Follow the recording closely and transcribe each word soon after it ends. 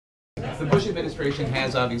The Bush administration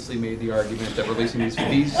has obviously made the argument that releasing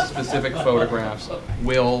these specific photographs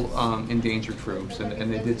will endanger troops,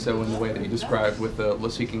 and they did so in the way that you described with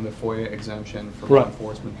seeking the FOIA exemption for law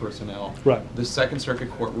enforcement personnel. Right. The Second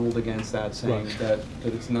Circuit Court ruled against that, saying that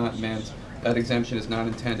it's not meant, that exemption is not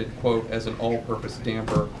intended, quote, as an all-purpose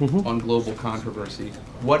damper on global controversy.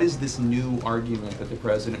 What is this new argument that the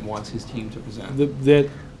President wants his team to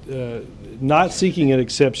present? Not seeking an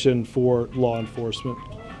exception for law enforcement.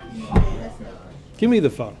 Give me the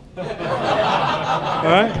phone. All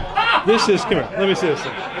right? This is, come here, let me see this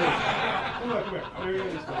thing.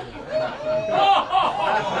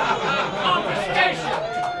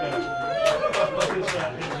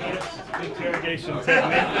 Interrogation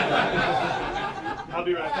technique. I'll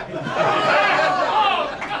be right back.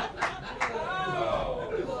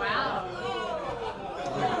 Wow.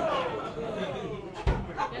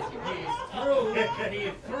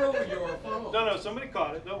 He threw your phone. No, somebody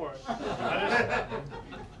caught it. Don't worry.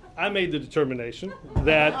 I made the determination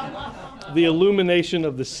that the illumination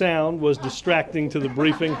of the sound was distracting to the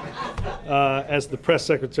briefing as the press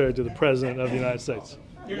secretary to the President of the United States.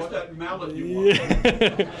 Here's that mallet you want.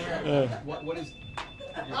 What is...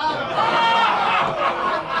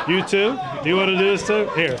 You too? Do you want to do this too?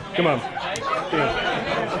 Here, come on. Here.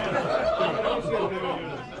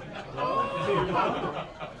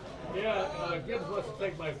 Gibbs wants to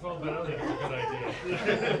take my phone, but I don't think it's a good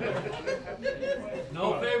idea.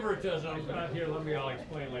 No favoritism. Here, I'll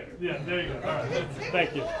explain later. Yeah, there you go. All right.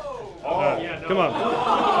 Thank you. Yeah, no. Come on.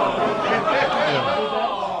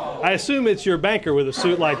 Yeah. I assume it's your banker with a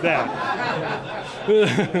suit like that.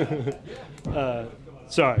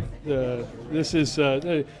 Sorry. This is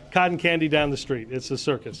cotton candy down the street. It's a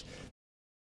circus.